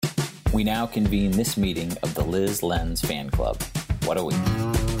We now convene this meeting of the Liz Lenz Fan Club. What a week.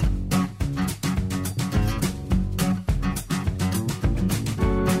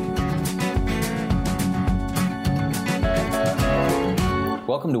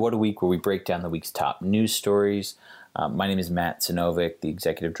 Welcome to What a Week, where we break down the week's top news stories. My name is Matt Sinovic, the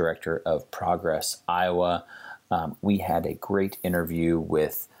Executive Director of Progress Iowa. We had a great interview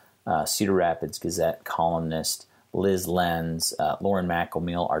with Cedar Rapids Gazette columnist Liz Lenz. Lauren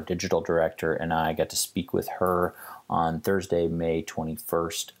McElmeal, our digital director, and I got to speak with her on Thursday, May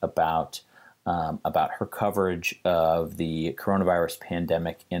 21st about her coverage of the coronavirus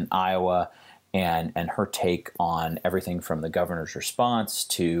pandemic in Iowa and her take on everything from the governor's response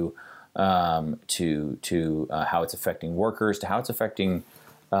to how it's affecting workers, to how it's affecting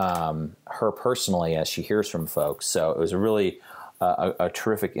her personally as she hears from folks. So it was a really a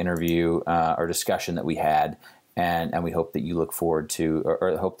terrific interview or discussion that we had, and we hope that you look forward to,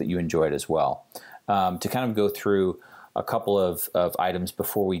 or hope that you enjoy it as well. To kind of go through a couple of items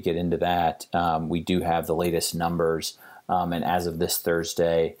before we get into that, we do have the latest numbers, and as of this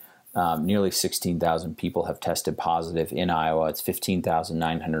Thursday, nearly 16,000 people have tested positive in Iowa. It's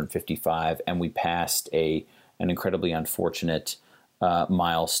 15,955, and we passed an incredibly unfortunate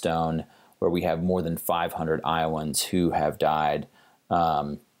milestone where we have more than 500 Iowans who have died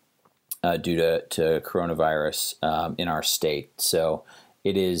due to coronavirus in our state. So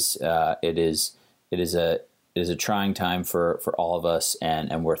it is a trying time for all of us,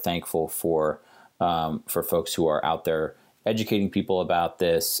 and we're thankful for folks who are out there educating people about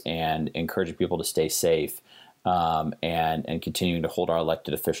this and encouraging people to stay safe, and continuing to hold our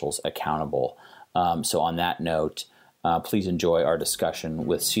elected officials accountable. So on that note, please enjoy our discussion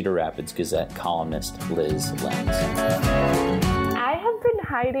with Cedar Rapids Gazette columnist Liz Lenz. I have been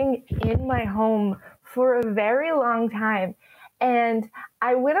hiding in my home for a very long time. And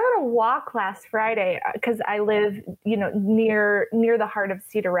I went on a walk last Friday because I live, near the heart of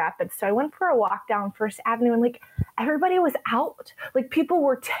Cedar Rapids. So I went for a walk down First Avenue, and everybody was out. People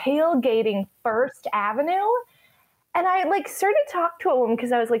were tailgating First Avenue. And I started to talk to a woman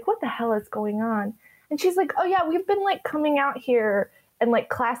because I was like, what the hell is going on? And she's like, oh yeah, we've been coming out here, and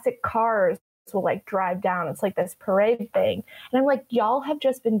classic cars will drive down. It's this parade thing. And I'm like, y'all have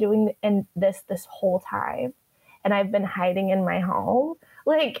just been doing this whole time. And I've been hiding in my home.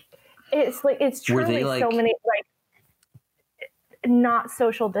 It's truly so many, not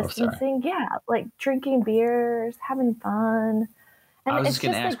social distancing. Drinking beers, having fun. And I was just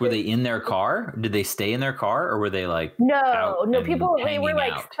going to ask, were they in their car? Did they stay in their car, or were they No, people, they were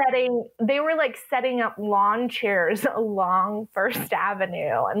setting up lawn chairs along First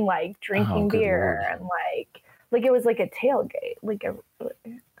Avenue and drinking beer. Lord. And it was a tailgate.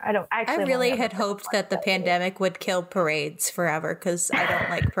 I really had hoped that the pandemic would kill parades forever, because I don't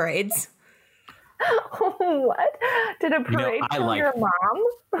like parades. What? Did a parade kill your mom?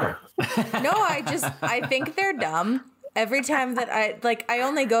 No, I think they're dumb. Every time that I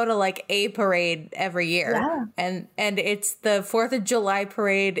only go to a parade every year. Yeah. And it's the 4th of July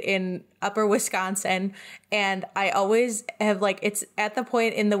parade in Upper Wisconsin. And I always have it's at the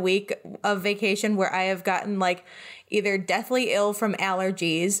point in the week of vacation where I have gotten either deathly ill from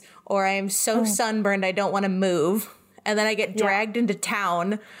allergies, or I am so sunburned I don't want to move. And then I get dragged into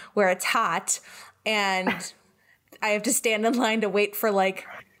town where it's hot, and I have to stand in line to wait for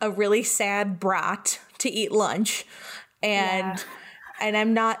a really sad brat to eat lunch. And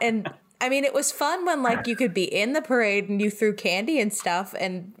I'm not, and I mean, it was fun when you could be in the parade and you threw candy and stuff,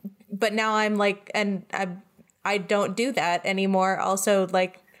 but now I'm I don't do that anymore. Also,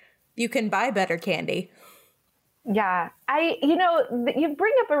 you can buy better candy. Yeah. You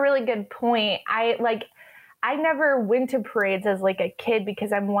bring up a really good point. I never went to parades as a kid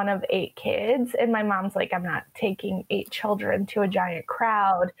because I'm one of 8 kids, and my mom's I'm not taking 8 children to a giant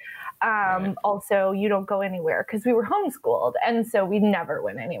crowd. Right. Also, you don't go anywhere because we were homeschooled, and so we never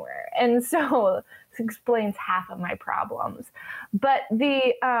went anywhere. And so this explains half of my problems. But as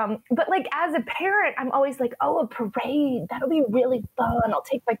a parent, I'm always oh, a parade, that'll be really fun. I'll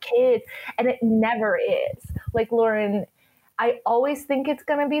take my kids. And it never is. Lauren, I always think it's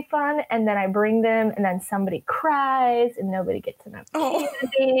going to be fun, and then I bring them, and then somebody cries, and nobody gets enough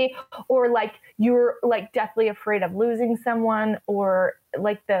candy, or you're deathly afraid of losing someone, or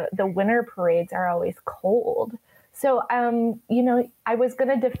the winter parades are always cold. So, I was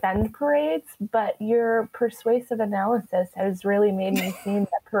going to defend parades, but your persuasive analysis has really made me see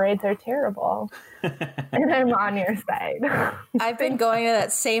that parades are terrible, and I'm on your side. I've been going to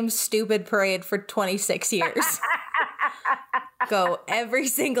that same stupid parade for 26 years. Go every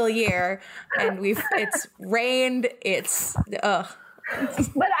single year, and it's rained. It's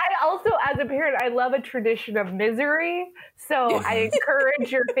But I also, as a parent, I love a tradition of misery. So I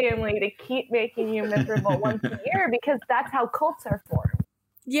encourage your family to keep making you miserable once a year because that's how cults are formed.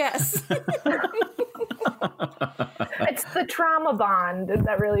 Yes. It's the trauma bond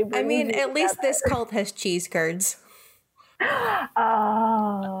that really brings you at together. least this cult has cheese curds.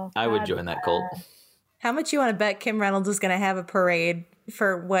 Oh, I would join that cult. How much you want to bet Kim Reynolds is going to have a parade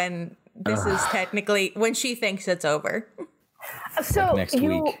for when this is technically, when she thinks it's over? So like next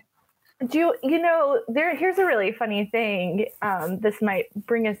week. Here's a really funny thing. This might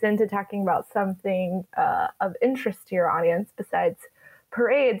bring us into talking about something of interest to your audience besides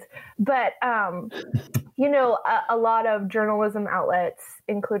parades. But, a lot of journalism outlets,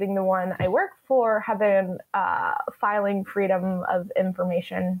 including the one I work for, have been filing Freedom of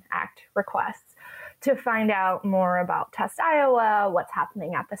Information Act requests to find out more about Test Iowa, what's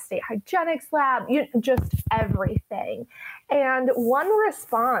happening at the state hygienics lab, just everything. And one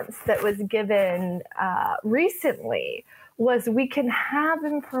response that was given recently was, we can have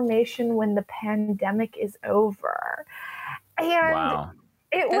information when the pandemic is over. And wow.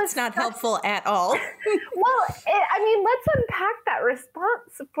 That's not helpful at all. Well, let's unpack that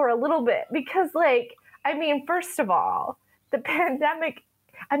response for a little bit because, first of all, the pandemic,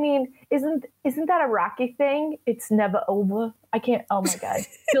 isn't that a Rocky thing? It's never over. I can't, oh my God,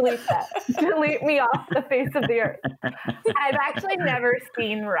 delete that. Delete me off the face of the earth. I've actually never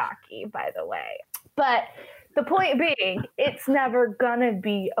seen Rocky, by the way. But the point being, it's never gonna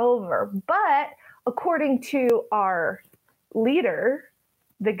be over. But according to our leader,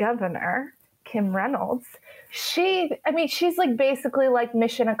 the governor, Kim Reynolds, she's basically like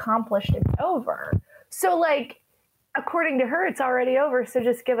mission accomplished, it's over. So according to her, it's already over, so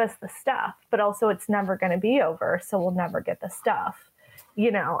just give us the stuff. But also it's never going to be over, so we'll never get the stuff,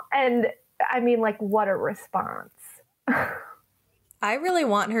 And what a response. I really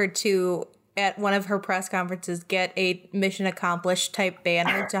want her to, at one of her press conferences, get a mission accomplished type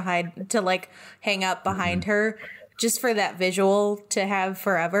banner to hang up behind her, just for that visual to have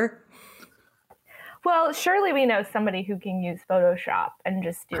forever. Well, surely we know somebody who can use Photoshop and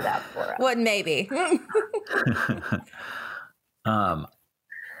just do that for us. What, maybe? How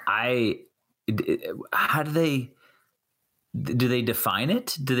do they define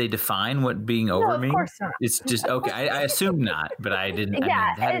it? Do they define what being over means? Of course not. It's just, okay. I assume not, but I didn't.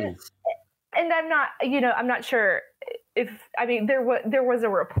 Yeah. And I'm not, I'm not sure if, there was a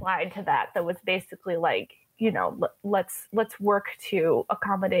reply to that was basically let's work to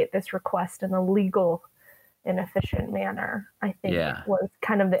accommodate this request in a legal and efficient manner, I think was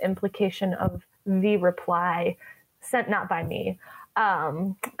kind of the implication of the reply sent not by me,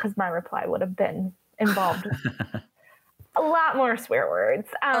 because my reply would have been involved a lot more swear words.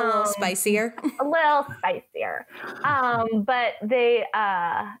 A little spicier. But they,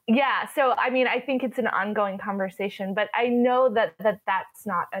 so, I think it's an ongoing conversation, but I know that that's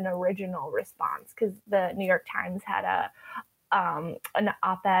not an original response, because the New York Times had an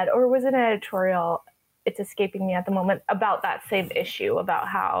op-ed, or was it an editorial? It's escaping me at the moment, about that same issue, about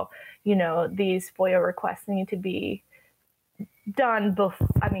how, these FOIA requests need to be done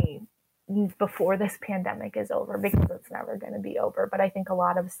before this pandemic is over, because it's never going to be over. But I think a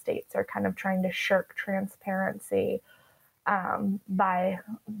lot of states are kind of trying to shirk transparency by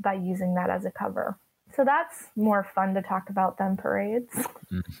using that as a cover. So that's more fun to talk about than parades.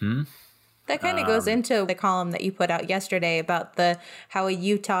 Mm-hmm. That kind of goes into the column that you put out yesterday about how a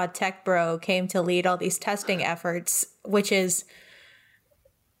Utah tech bro came to lead all these testing efforts, which is,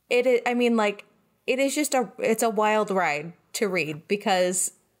 it's a wild ride to read,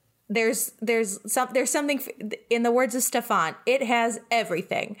 because there's something, in the words of Stefan, it has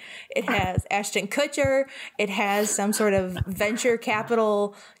everything. It has Ashton Kutcher. It has some sort of venture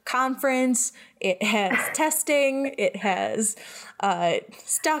capital conference. It has testing. It has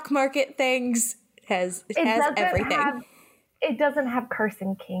stock market things. It has everything. It doesn't have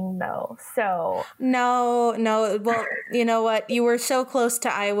Carson King, though. So no. Well, you know what? You were so close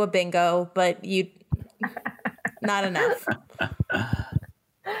to Iowa bingo, but not enough.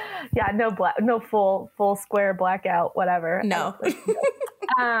 Yeah, no full square blackout, whatever. No. It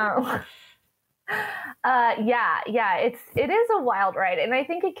is a wild ride, and I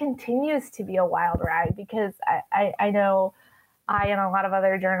think it continues to be a wild ride, because I know I and a lot of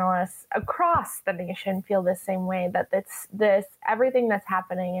other journalists across the nation feel the same way, that everything that's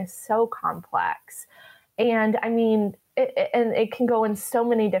happening is so complex, and it can go in so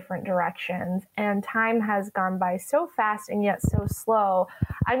many different directions, and time has gone by so fast and yet so slow.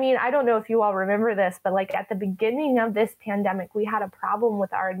 I don't know if you all remember this, but at the beginning of this pandemic, we had a problem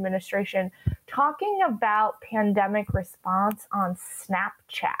with our administration talking about pandemic response on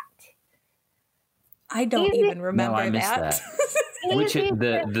Snapchat. I don't even remember I missed that. Which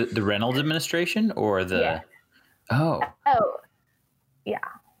the Reynolds administration or the? Yeah. Oh, yeah.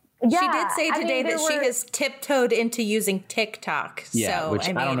 She did say today that she has tiptoed into using TikTok. Yeah, so, which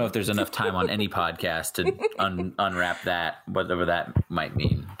I don't know if there's enough time on any podcast to unwrap that, whatever that might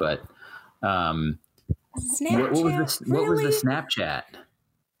mean. But Snapchat, what was the Snapchat?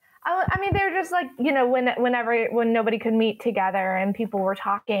 I mean, they're just like, when nobody could meet together and people were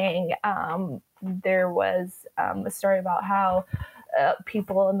talking, there was a story about how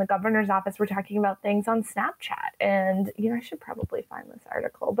people in the governor's office were talking about things on Snapchat. And, I should probably find this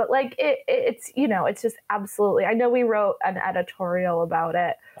article, but like it's it's just absolutely, I know we wrote an editorial about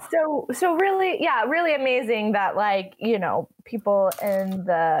it. So really, really amazing that like, people and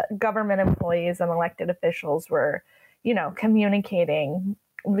the government employees and elected officials were, communicating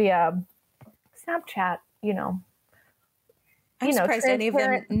via Snapchat, I'm surprised any of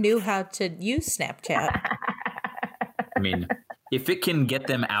them knew how to use Snapchat. I mean, if it can get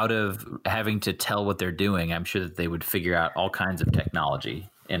them out of having to tell what they're doing, I'm sure that they would figure out all kinds of technology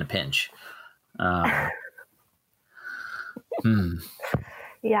in a pinch.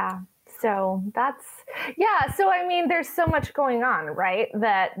 Yeah. So so I mean, there's so much going on, right?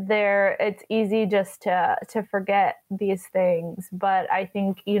 That it's easy just to forget these things. But I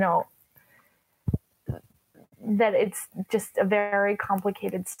think, that it's just a very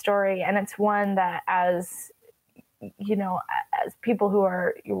complicated story. And it's one that as people who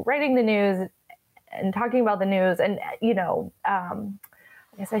are writing the news and talking about the news and,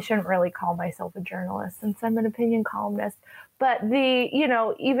 I guess I shouldn't really call myself a journalist since I'm an opinion columnist, but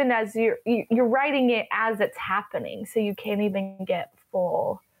even as you're writing it as it's happening, so you can't even get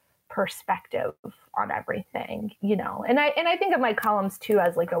full perspective on everything, and I think of my columns too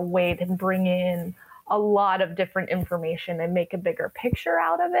as like a way to bring in a lot of different information and make a bigger picture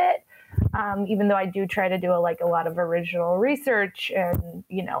out of it. Even though I do try to do a lot of original research and,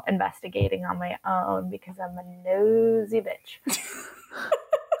 investigating on my own because I'm a nosy bitch.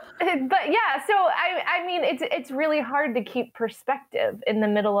 But yeah, so I mean, it's really hard to keep perspective in the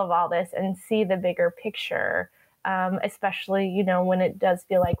middle of all this and see the bigger picture, especially, when it does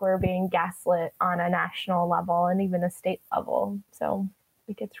feel like we're being gaslit on a national level and even a state level. So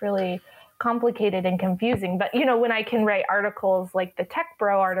it gets really complicated and confusing. But, when I can write articles like the Tech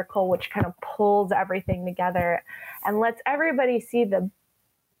Bro article, which kind of pulls everything together and lets everybody see the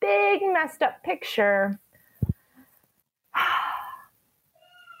big messed up picture,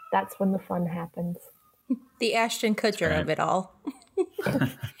 that's when the fun happens. The Ashton Kutcher of it all.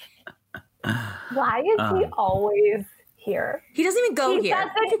 Why is he always here? He doesn't even go here.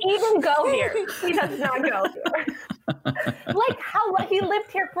 He doesn't even go here. He does not go here. Like he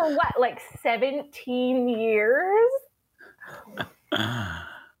lived here for what, like 17 years?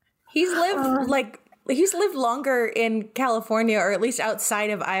 He's lived longer in California, or at least outside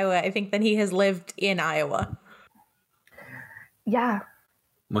of Iowa, I think, than he has lived in Iowa. Yeah.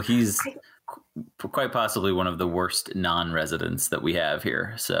 Well, he's quite possibly one of the worst non-residents that we have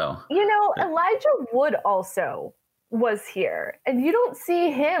here. So, Elijah Wood also was here, and you don't see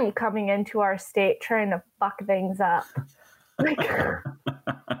him coming into our state trying to fuck things up. Like,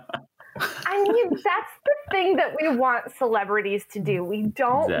 I mean, that's the thing that we want celebrities to do. We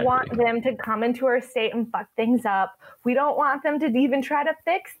don't want them to come into our state and fuck things up. We don't want them to even try to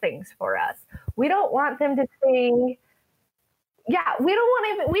fix things for us. We don't want them to sing. Yeah, we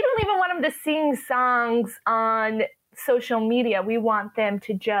don't even want them to sing songs on social media. We want them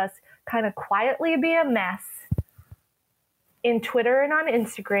to just kind of quietly be a mess in Twitter and on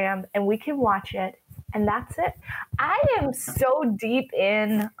Instagram, and we can watch it, and that's it. I am so deep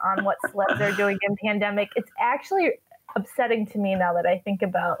in on what celebs are doing in pandemic. It's actually upsetting to me now that I think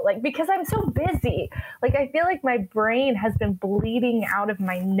about, because I'm so busy. I feel like my brain has been bleeding out of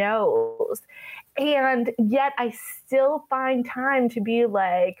my nose, and yet I still find time to be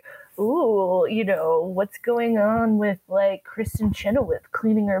like, ooh, what's going on with Kristen Chenoweth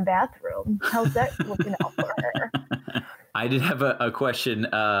cleaning her bathroom? How's that looking out for her? I did have a question.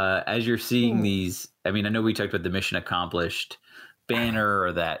 As you're seeing these, I mean, I know we talked about the mission accomplished banner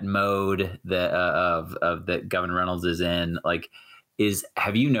or that mode that Governor Reynolds is in.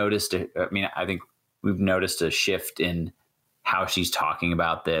 Have you noticed? I think we've noticed a shift in how she's talking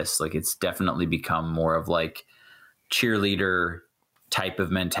about this. It's definitely become more of cheerleader type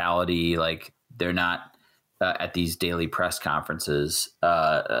of mentality. They're not at these daily press conferences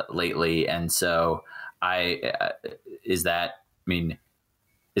lately, and so is that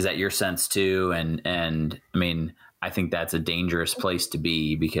your sense too? And I mean, I think that's a dangerous place to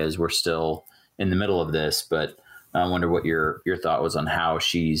be because we're still in the middle of this, but I wonder what your thought was on how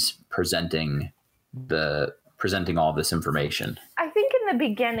she's presenting presenting all this information? I think in the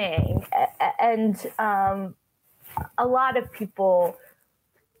beginning, and a lot of people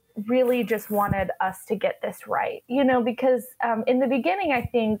really just wanted us to get this right, because in the beginning, I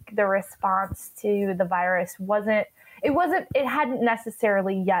think the response to the virus it hadn't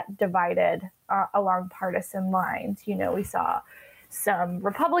necessarily yet divided along partisan lines. We saw some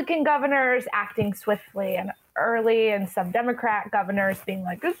Republican governors acting swiftly and early, and some Democrat governors being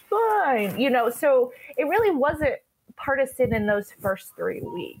like, it's fine, so it really wasn't partisan in those first 3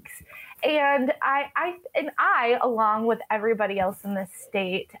 weeks. And I, along with everybody else in this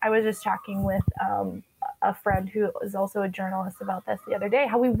state, I was just talking with a friend who is also a journalist about this the other day,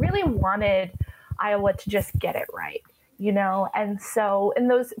 how we really wanted Iowa to just get it right, And so in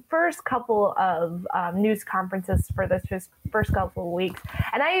those first couple of news conferences for this first couple of weeks,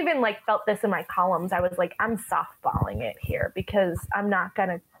 and I even felt this in my columns, I was like, I'm softballing it here because I'm not going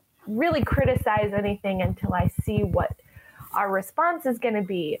to really criticize anything until I see what our response is going to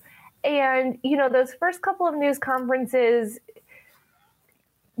be. And, those first couple of news conferences,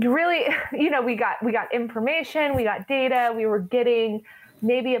 really, we got information, we got data, we were getting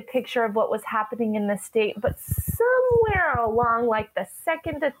maybe a picture of what was happening in the state. But somewhere along the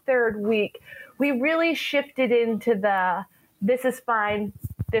second to third week, we really shifted into this is fine.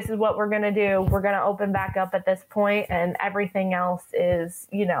 This is what we're going to do. We're going to open back up at this point, and everything else is,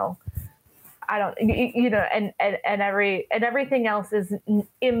 everything else is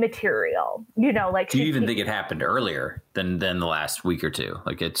immaterial, Do you even think it happened earlier than the last week or two?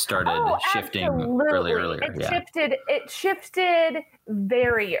 It started shifting earlier. It shifted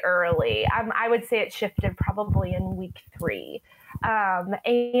very early. I would say it shifted probably in week 3.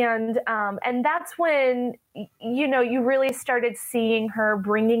 And that's when, you really started seeing her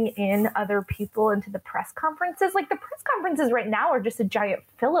bringing in other people into the press conferences. The press conferences right now are just a giant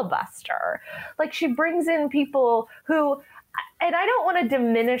filibuster. She brings in people who, and I don't want to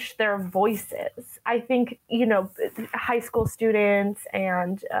diminish their voices. I think, high school students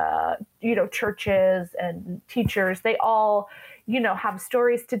and, churches and teachers, they all, have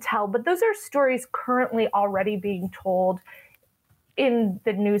stories to tell, but those are stories currently already being told in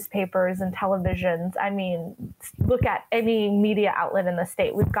the newspapers and televisions. I mean, look at any media outlet in the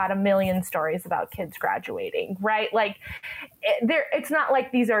state. We've got a million stories about kids graduating, right? It's not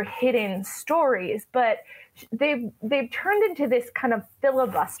like these are hidden stories, but they've turned into this kind of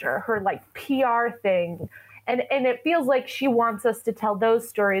filibuster, her PR thing. And it feels like she wants us to tell those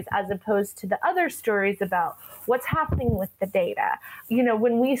stories as opposed to the other stories about what's happening with the data.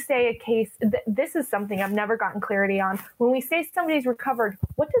 When we say a case, this is something I've never gotten clarity on. When we say somebody's recovered,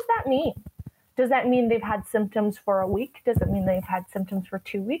 what does that mean? Does that mean they've had symptoms for a week? Does it mean they've had symptoms for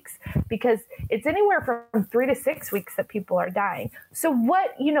 2 weeks? Because it's anywhere from 3 to 6 weeks that people are dying. So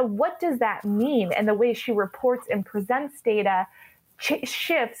what does that mean? And the way she reports and presents data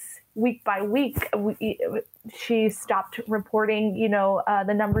shifts week by week. She stopped reporting,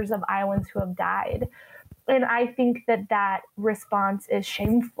 the numbers of Iowans who have died. And I think that response is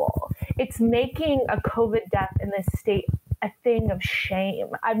shameful. It's making a COVID death in this state a thing of shame.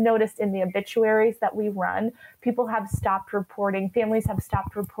 I've noticed in the obituaries that we run, people have stopped reporting, families have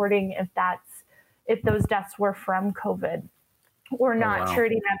stopped reporting if those deaths were from COVID or not. Oh, wow.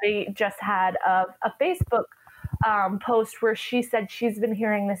 Charity Nebbe just had a Facebook post where she said she's been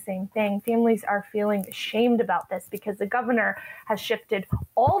hearing the same thing. Families are feeling ashamed about this because the governor has shifted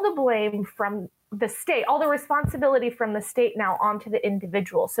all the blame from the state, all the responsibility from the state now onto the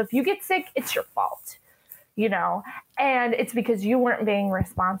individual. So if you get sick, it's your fault, and it's because you weren't being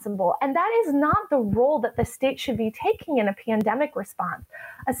responsible. And that is not the role that the state should be taking in a pandemic response.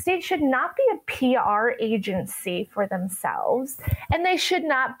 A state should not be a PR agency for themselves, and they should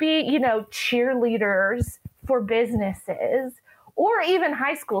not be, cheerleaders for businesses or even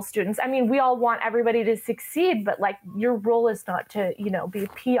high school students. I mean, we all want everybody to succeed, but your role is not to, be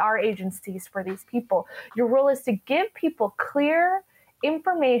PR agencies for these people. Your role is to give people clear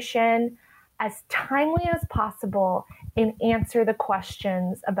information as timely as possible and answer the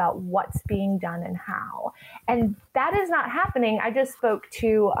questions about what's being done and how. And that is not happening. I just spoke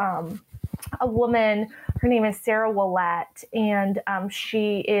to a woman, her name is Sarah Willette, and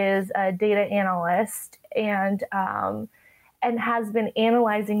she is a data analyst and has been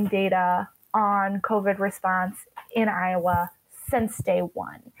analyzing data on COVID response in Iowa since day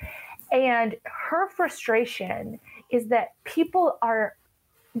one. And her frustration is that people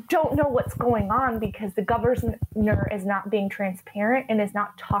don't know what's going on because the governor is not being transparent and is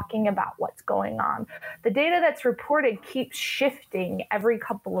not talking about what's going on. The data that's reported keeps shifting every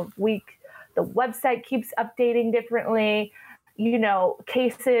couple of weeks. The website keeps updating differently.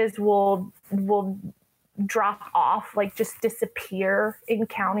 cases will drop off, like just disappear in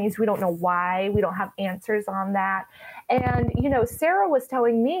counties. We don't know why. We don't have answers on that. And, Sarah was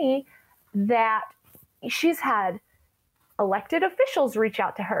telling me that she's had elected officials reach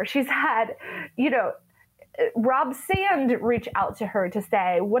out to her. She's had, Rob Sand reach out to her to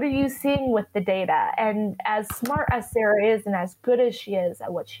say, what are you seeing with the data? And as smart as Sarah is and as good as she is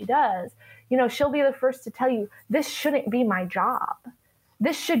at what she does, she'll be the first to tell you, this shouldn't be my job.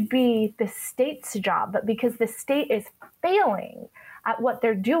 This should be the state's job. But because the state is failing at what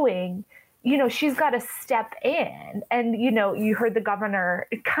they're doing, she's got to step in. And, you heard the governor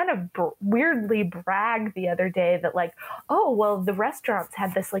kind of weirdly brag the other day that like, oh, well, the restaurants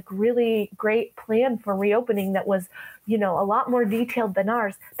had this like really great plan for reopening that was, a lot more detailed than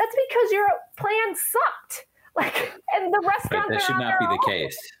ours. That's because your plan sucked. Like, and the restaurants that should not be the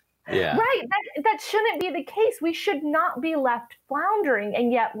case. Yeah. Right. That shouldn't be the case. We should not be left floundering,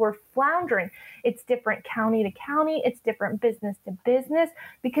 and yet we're floundering. It's different county to county. It's different business to business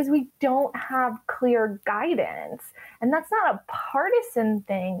because we don't have clear guidance. And that's not a partisan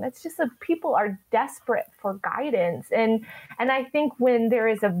thing. That's just that people are desperate for guidance. And I think when there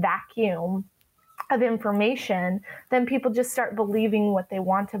is a vacuum of information, then people just start believing what they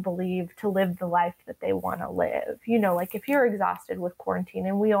want to believe to live the life that they want to live. Like if you're exhausted with quarantine,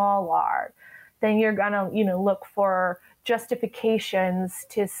 and we all are, then you're going to, look for justifications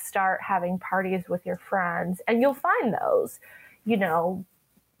to start having parties with your friends, and you'll find those,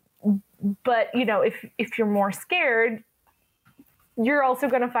 but, if you're more scared, you're also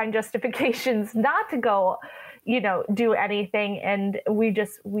going to find justifications not to go do anything. And we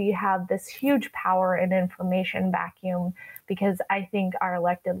have this huge power and information vacuum because I think our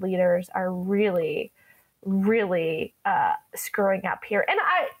elected leaders are really, really screwing up here.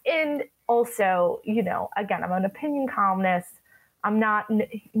 And also, again, I'm an opinion columnist. I'm not,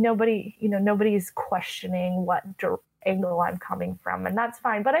 nobody's questioning what angle I'm coming from, and that's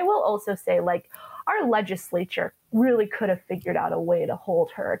fine. But I will also say, like, our legislature really could have figured out a way to hold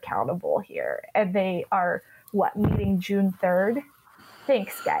her accountable here. And they are, meeting June 3rd?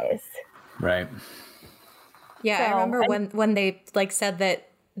 Thanks, guys. Right. Yeah, so, I remember when they said that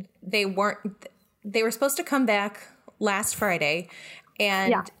they were supposed to come back last Friday,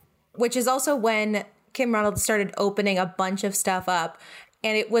 and which is also when Kim Reynolds started opening a bunch of stuff up.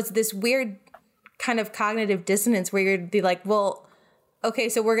 And it was this weird kind of cognitive dissonance where you'd be like, well, okay,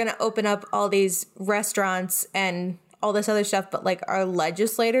 so we're going to open up all these restaurants and all this other stuff, but like our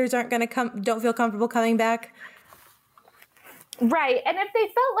legislators don't feel comfortable coming back. Right. And if they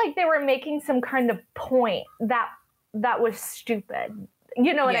felt like they were making some kind of point, that was stupid.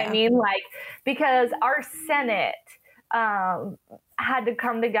 You know what I mean? Like, because our Senate had to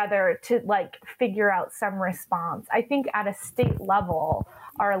come together to like figure out some response. I think at a state level,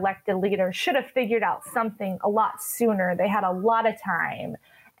 our elected leaders should have figured out something a lot sooner. They had a lot of time.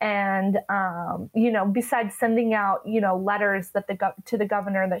 And, besides sending out, letters that to the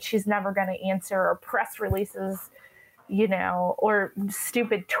governor that she's never going to answer, or press releases, or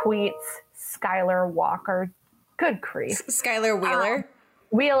stupid tweets, Skylar Walker, good grief. Skylar Wheeler.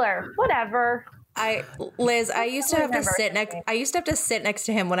 Wheeler, whatever. Liz, I used to have to sit next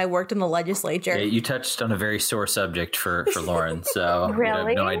to him when I worked in the legislature. Yeah, you touched on a very sore subject for Lauren, so really? I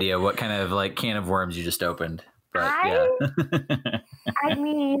have no idea what kind of like can of worms you just opened. But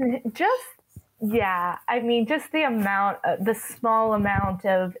just the small amount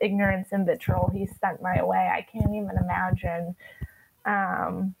of ignorance and vitriol he sent my way, I can't even imagine.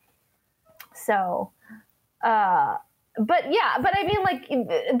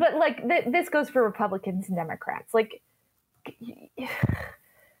 This goes for Republicans and Democrats. Like, I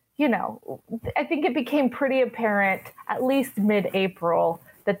think it became pretty apparent at least mid-April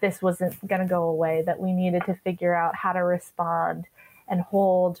that this wasn't going to go away, that we needed to figure out how to respond and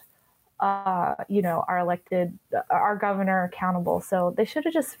hold, our governor accountable. So they should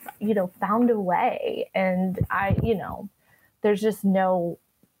have just, found a way. And there's just no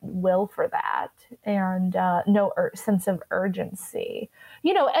will for that, and no sense of urgency,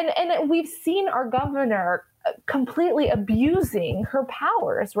 and we've seen our governor completely abusing her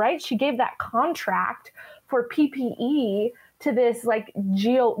powers, right? She gave that contract for PPE to this like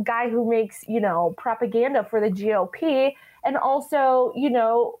guy who makes, propaganda for the GOP, and also,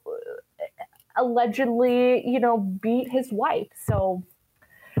 allegedly, beat his wife. So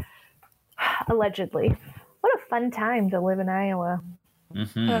allegedly. What a fun time to live in Iowa.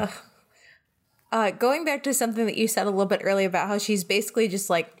 Mm-hmm. Going back to something that you said a little bit earlier about how she's basically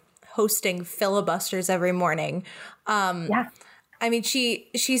just like hosting filibusters every morning. I mean,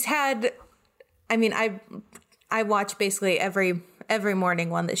 she's had, I I watch basically every morning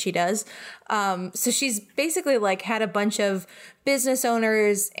one that she does. So she's basically like had a bunch of business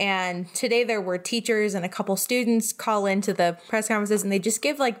owners, and today there were teachers and a couple students call into the press conferences, and they just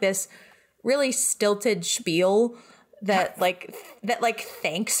give like this really stilted spiel that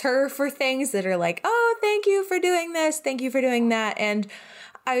thanks her for things that are like, oh, thank you for doing this, thank you for doing that. And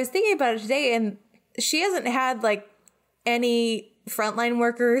I was thinking about it today, and she hasn't had like any frontline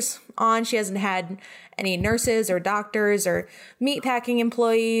workers on. She hasn't had any nurses or doctors or meatpacking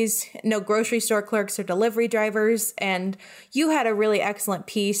employees, no grocery store clerks or delivery drivers. And you had a really excellent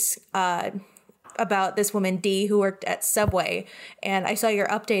piece about this woman, Dee, who worked at Subway. And I saw your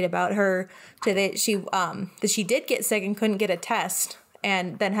update about her today. That she did get sick and couldn't get a test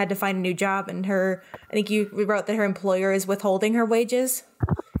and then had to find a new job. And I think you wrote that her employer is withholding her wages.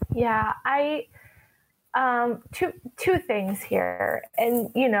 Yeah, two things here.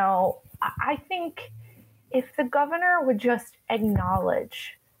 And, I think if the governor would just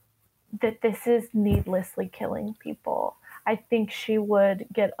acknowledge that this is needlessly killing people, I think she would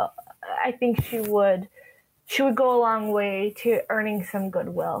go a long way to earning some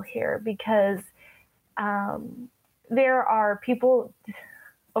goodwill here, because there are people,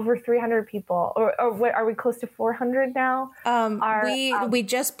 over 300 people, or what, are we close to 400 now? We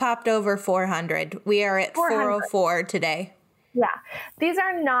just popped over 400. We are at 404 today. Yeah,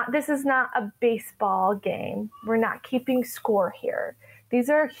 this is not a baseball game. We're not keeping score here. These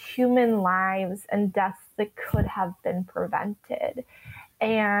are human lives and deaths that could have been prevented.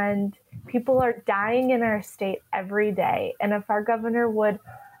 And people are dying in our state every day. And if our governor would,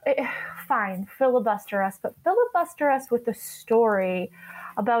 fine, filibuster us, but filibuster us with a story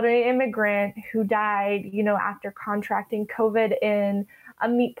about an immigrant who died, after contracting COVID in a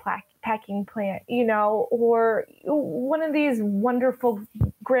meat packing plant, or one of these wonderful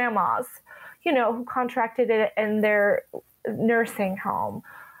grandmas, who contracted it in their nursing home.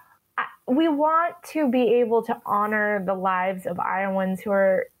 We want to be able to honor the lives of Iowans who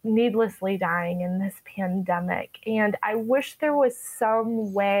are needlessly dying in this pandemic. And I wish there was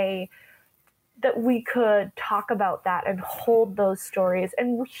some way that we could talk about that and hold those stories.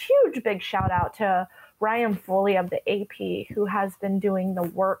 And huge big shout out to Ryan Foley of the AP, who has been doing the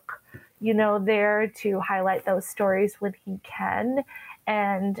work, there to highlight those stories when he can.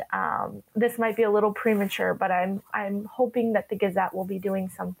 And this might be a little premature, but I'm hoping that the Gazette will be doing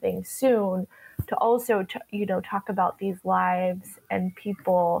something soon to also, talk about these lives and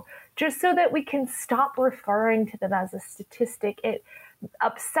people, just so that we can stop referring to them as a statistic. It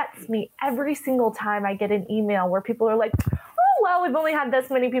upsets me every single time I get an email where people are like, oh, well, we've only had this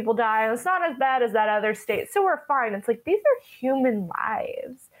many people die, and it's not as bad as that other state, so we're fine. It's like, these are human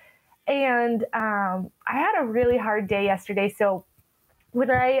lives. And I had a really hard day yesterday. So when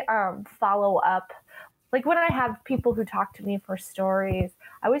I follow up, like when I have people who talk to me for stories,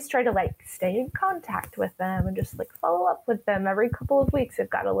 I always try to stay in contact with them and just follow up with them every couple of weeks. I've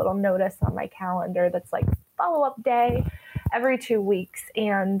got a little notice on my calendar that's follow up day every 2 weeks.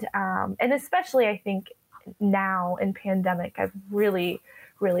 And especially I think now in pandemic, I've really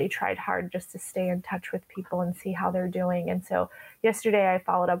tried hard just to stay in touch with people and see how they're doing. And so yesterday I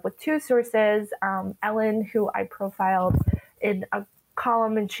followed up with two sources, Ellen, who I profiled in a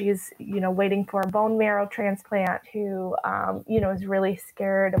column, and she's, waiting for a bone marrow transplant, who, is really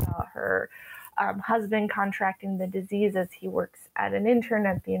scared about her husband contracting the disease as he works at an intern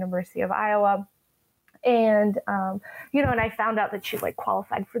at the University of Iowa. And, and I found out that she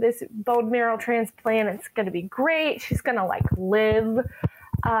qualified for this bone marrow transplant. It's going to be great. She's going to live.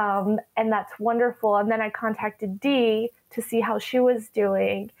 And that's wonderful. And then I contacted Dee to see how she was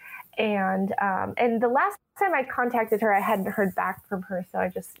doing. And the last time I contacted her, I hadn't heard back from her. So I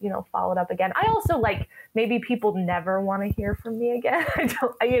just, followed up again. I also maybe people never want to hear from me again.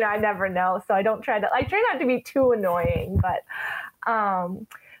 I never know. So I try not to be too annoying, but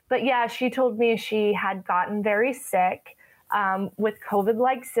yeah, she told me she had gotten very sick with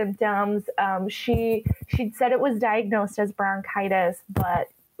COVID-like symptoms. She'd said it was diagnosed as bronchitis, but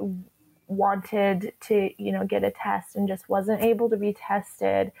wanted to, get a test and just wasn't able to be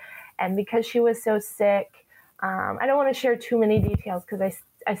tested. And because she was so sick, I don't want to share too many details because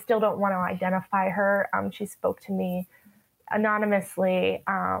I still don't want to identify her. She spoke to me anonymously,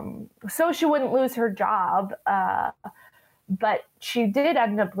 so she wouldn't lose her job. But she did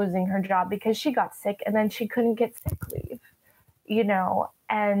end up losing her job because she got sick and then she couldn't get sick leave,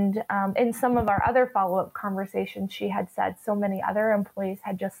 and in some of our other follow-up conversations, she had said so many other employees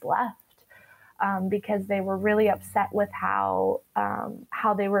had just left because they were really upset with how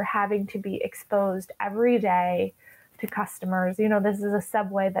they were having to be exposed every day to customers. This is a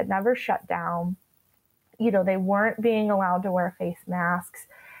Subway that never shut down. they weren't being allowed to wear face masks.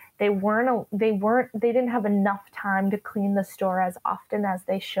 They didn't have enough time to clean the store as often as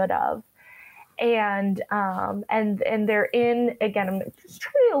they should have. And they're in, again, I'm just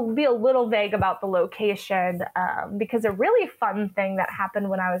trying to be a little vague about the location, because a really fun thing that happened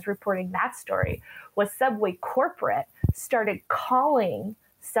when I was reporting that story was Subway corporate started calling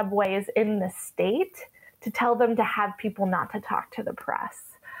Subways in the state to tell them to have people not to talk to the press.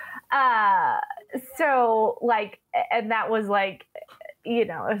 So like, and that was like, it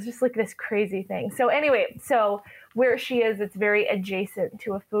was just like this crazy thing. So anyway, so where she is, it's very adjacent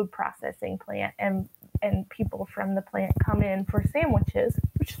to a food processing plant, and people from the plant come in for sandwiches,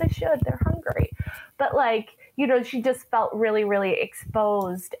 which they should, they're hungry. But like, she just felt really, really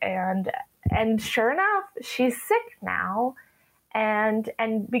exposed, and sure enough, she's sick now. And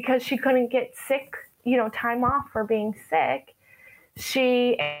because she couldn't get sick, time off for being sick,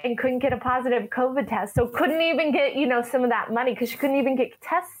 she couldn't get a positive COVID test, so couldn't even get, some of that money because she couldn't even get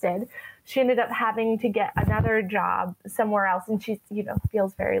tested. She ended up having to get another job somewhere else, and she,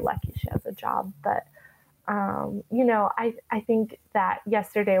 feels very lucky she has a job. But, I think that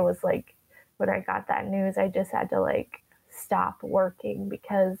yesterday was like, when I got that news, I just had to like stop working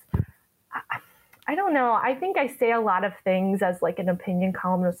because I don't know. I think I say a lot of things as like an opinion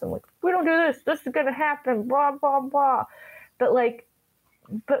columnist. I'm like, we don't do this. This is going to happen, blah, blah, blah. But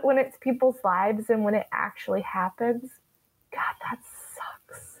when it's people's lives and when it actually happens, God, that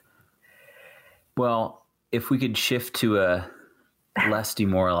sucks. Well, if we could shift to a less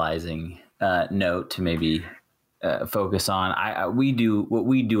demoralizing note to maybe focus on, we do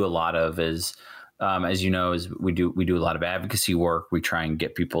a lot of is, as you know, is we do a lot of advocacy work. We try and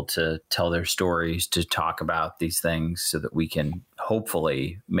get people to tell their stories, to talk about these things so that we can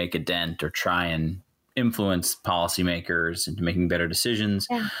hopefully make a dent or try and influence policymakers into making better decisions.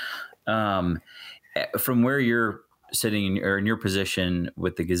 Yeah. From where you're sitting or in your position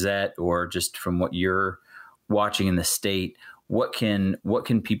with the Gazette, or just from what you're watching in the state, what can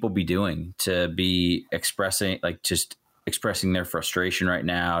people be doing to be expressing their frustration right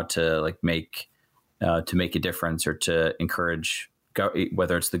now to like make a difference, or to encourage,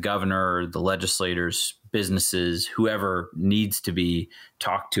 whether it's the governor or the legislators, businesses, whoever needs to be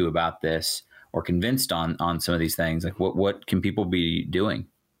talked to about this or convinced on some of these things? Like what can people be doing?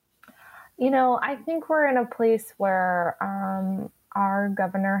 I think we're in a place where our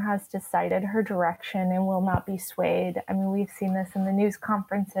governor has decided her direction and will not be swayed. I mean, we've seen this in the news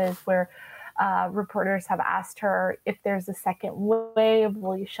conferences where reporters have asked her, if there's a second wave,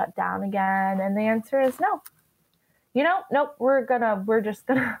 will you shut down again? And the answer is no. Nope, we're gonna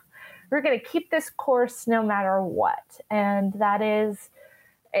keep this course no matter what. And that is,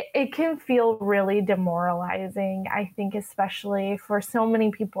 it can feel really demoralizing, I think, especially for so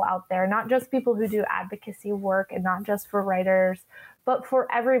many people out there, not just people who do advocacy work and not just for writers, but for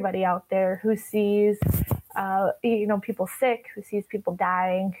everybody out there who sees, people sick, who sees people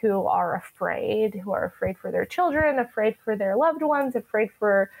dying, who are afraid for their children, afraid for their loved ones, afraid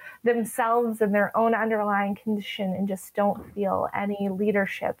for themselves and their own underlying condition, and just don't feel any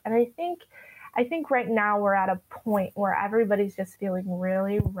leadership. And I think right now we're at a point where everybody's just feeling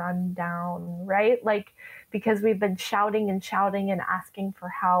really run down, right? Like, because we've been shouting and asking for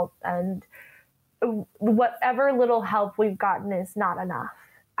help, and whatever little help we've gotten is not enough.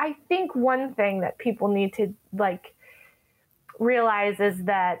 I think one thing that people need to realize is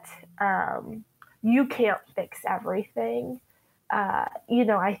that you can't fix everything.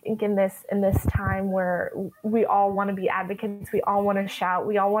 I think in this time where we all want to be advocates, we all want to shout,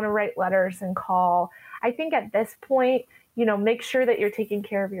 we all want to write letters and call. I think at this point, make sure that you're taking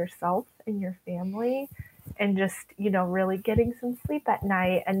care of yourself and your family, and just, really getting some sleep at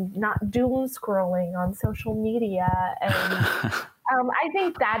night and not doom scrolling on social media. And I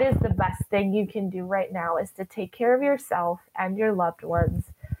think that is the best thing you can do right now, is to take care of yourself and your loved ones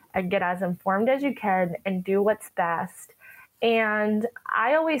and get as informed as you can and do what's best. And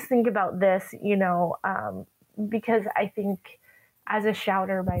I always think about this, because I think as a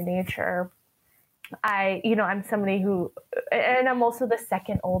shouter by nature, I'm somebody who, and I'm also the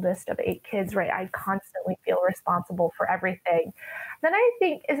second oldest of 8 kids, right? I constantly feel responsible for everything. Then I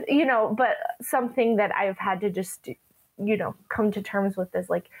think, but something that I've had to just, come to terms with is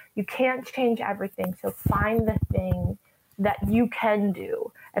like, you can't change everything. So find the thing that you can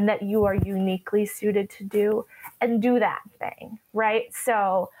do and that you are uniquely suited to do, and do that thing, right?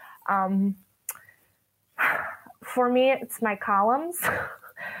 So for me, it's my columns,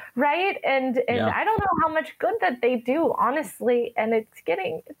 right? And yeah. I don't know how much good that they do, honestly, and it's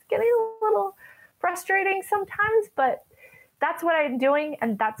getting a little frustrating sometimes, but that's what I'm doing,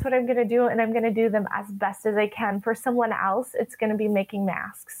 and that's what I'm going to do, and I'm going to do them as best as I can. For someone else, it's going to be making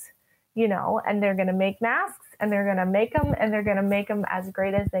masks, and they're going to make masks, and they're going to make them, and they're going to make them as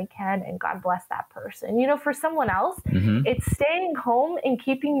great as they can, and God bless that person. For someone else, it's staying home and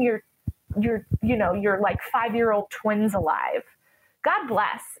keeping your like 5-year-old twins alive. God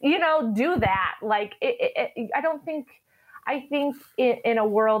bless, do that. Like, I think in a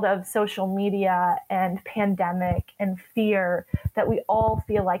world of social media and pandemic and fear that we all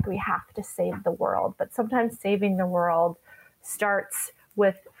feel like we have to save the world. But sometimes saving the world starts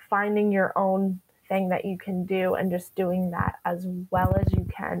with finding your own thing that you can do and just doing that as well as you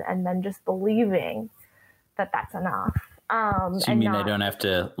can. And then just believing that that's enough. So you mean I don't have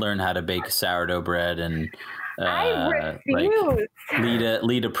to learn how to bake sourdough bread and I refuse.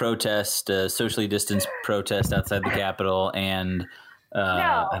 Lead a protest, a socially distanced protest outside the Capitol, and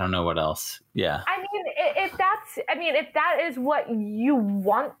no. I don't know what else. Yeah. If that is what you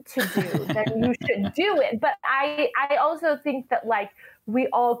want to do, then you should do it. But I also think that like we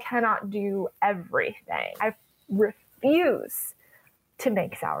all cannot do everything. I refuse to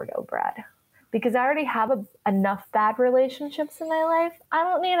make sourdough bread because I already have enough bad relationships in my life. I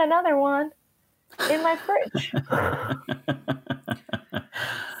don't need another one in my fridge.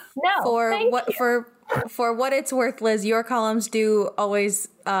 No. For what it's worth, Liz, your columns do always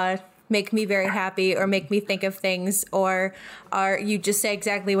make me very happy or make me think of things, or you just say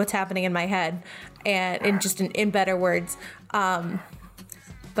exactly what's happening in my head and in better words.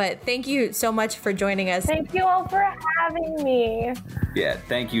 But thank you so much for joining us. Thank you all for having me. Yeah,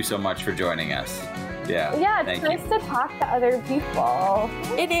 thank you so much for joining us. Yeah. Yeah, it's nice to talk to other people.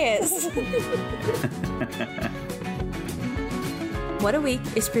 It is. What a Week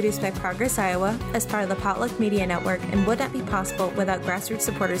is produced by Progress Iowa as part of the Potluck Media Network and would not be possible without grassroots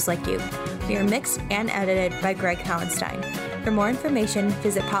supporters like you. We are mixed and edited by Greg Howenstein. For more information,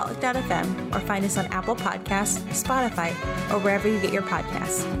 visit potluck.fm or find us on Apple Podcasts, Spotify, or wherever you get your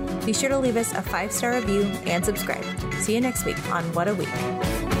podcasts. Be sure to leave us a 5-star review and subscribe. See you next week on What a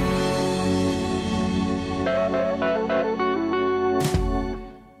Week.